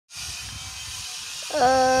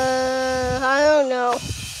I don't know.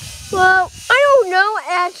 Well, I don't know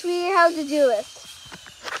actually how to do it.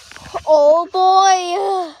 Oh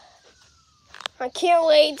boy. I can't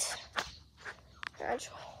wait. I just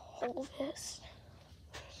hold this.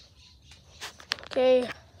 Okay.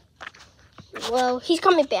 Well, he's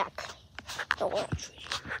coming back. Don't worry.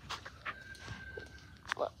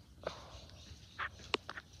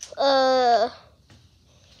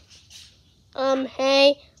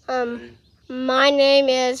 Hey, my name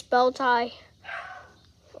is Bowtie.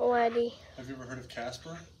 Already. Have you ever heard of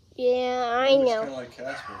Casper? Yeah, I know. It's kind of like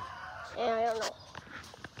Casper. Yeah, I don't know.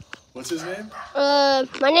 What's his name?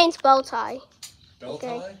 My name's Bowtie.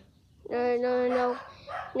 Bowtie?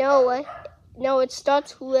 Okay. No, it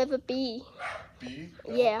starts with a B. B?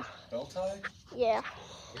 Yeah. Bowtie? Yeah.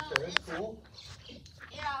 Okay, that's cool.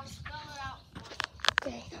 Yeah, I'll spell it out.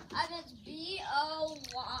 Okay. And it's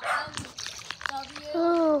B-O-W-T-I-E.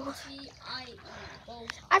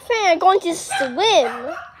 I think I'm going to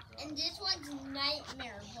swim. And this one's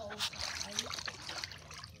Nightmare Bowtie.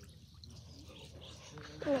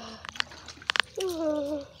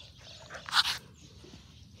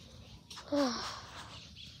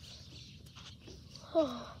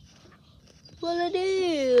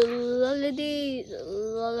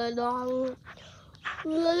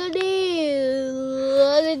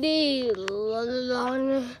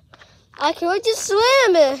 I can just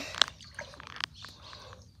swim.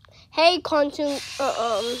 Hey, cartoon.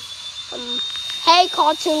 Hey,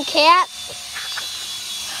 cartoon cat.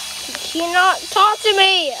 You cannot talk to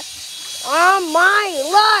me on my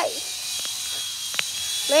life.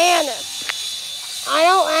 Man, I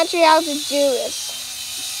don't actually have to do this.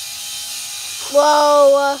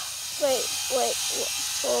 Whoa, wait.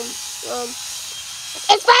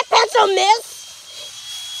 It's that Pencil Miss?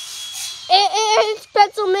 It's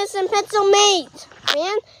Pencil Miss and Pencil Mate,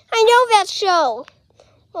 man. I know that show.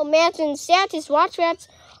 Well, Matt and Satis watch that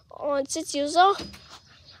on 6 years old.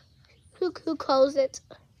 Who calls it?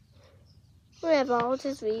 Whatever, I'll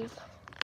just leave.